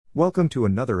Welcome to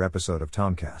another episode of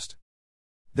Tomcast.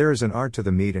 There is an art to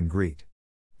the meet and greet.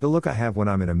 The look I have when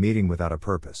I'm in a meeting without a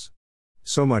purpose.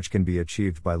 So much can be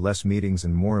achieved by less meetings,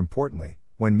 and more importantly,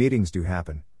 when meetings do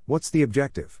happen, what's the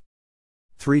objective?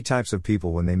 3 types of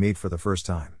people when they meet for the first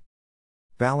time.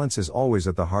 Balance is always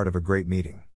at the heart of a great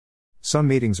meeting. Some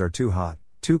meetings are too hot,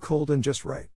 too cold, and just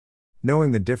right.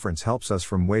 Knowing the difference helps us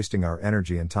from wasting our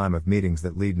energy and time of meetings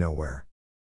that lead nowhere.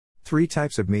 3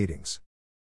 types of meetings.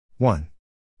 1.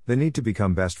 The need to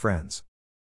become best friends.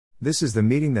 This is the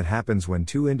meeting that happens when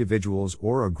 2 individuals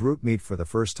or a group meet for the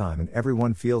first time and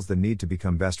everyone feels the need to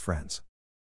become best friends.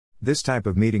 This type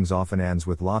of meetings often ends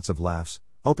with lots of laughs,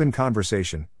 open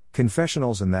conversation,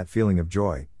 confessionals, and that feeling of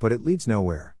joy, but it leads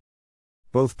nowhere.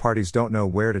 Both parties don't know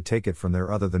where to take it from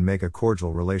there other than make a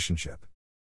cordial relationship.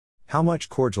 How much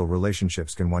cordial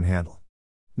relationships can one handle?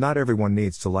 Not everyone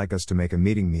needs to like us to make a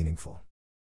meeting meaningful.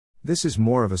 This is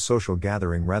more of a social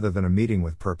gathering rather than a meeting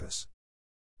with purpose.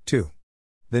 2.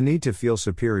 The need to feel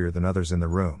superior than others in the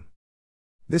room.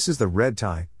 This is the red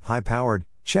tie, high-powered,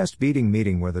 chest-beating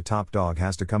meeting where the top dog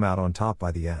has to come out on top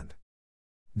by the end.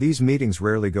 These meetings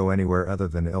rarely go anywhere other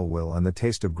than ill will and the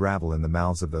taste of gravel in the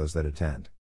mouths of those that attend.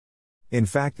 In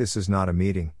fact, this is not a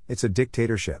meeting, it's a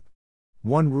dictatorship.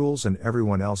 One rules and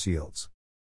everyone else yields.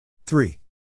 3.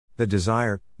 The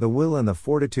desire, the will, and the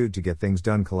fortitude to get things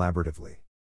done collaboratively.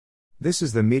 This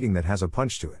is the meeting that has a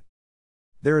punch to it.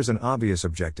 There is an obvious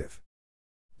objective.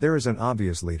 There is an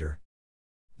obvious leader.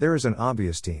 There is an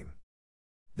obvious team.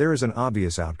 There is an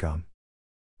obvious outcome.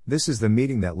 This is the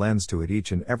meeting that lends to it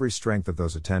each and every strength of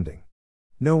those attending.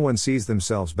 No one sees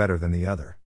themselves better than the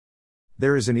other.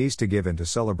 There is an ease to give and to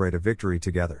celebrate a victory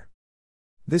together.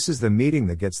 This is the meeting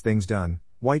that gets things done,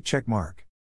 white check mark.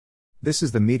 This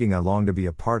is the meeting I long to be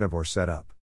a part of or set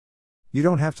up. You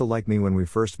don't have to like me when we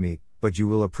first meet, but you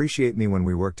will appreciate me when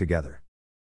we work together.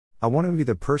 I want to be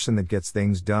the person that gets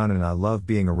things done, and I love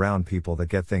being around people that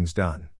get things done.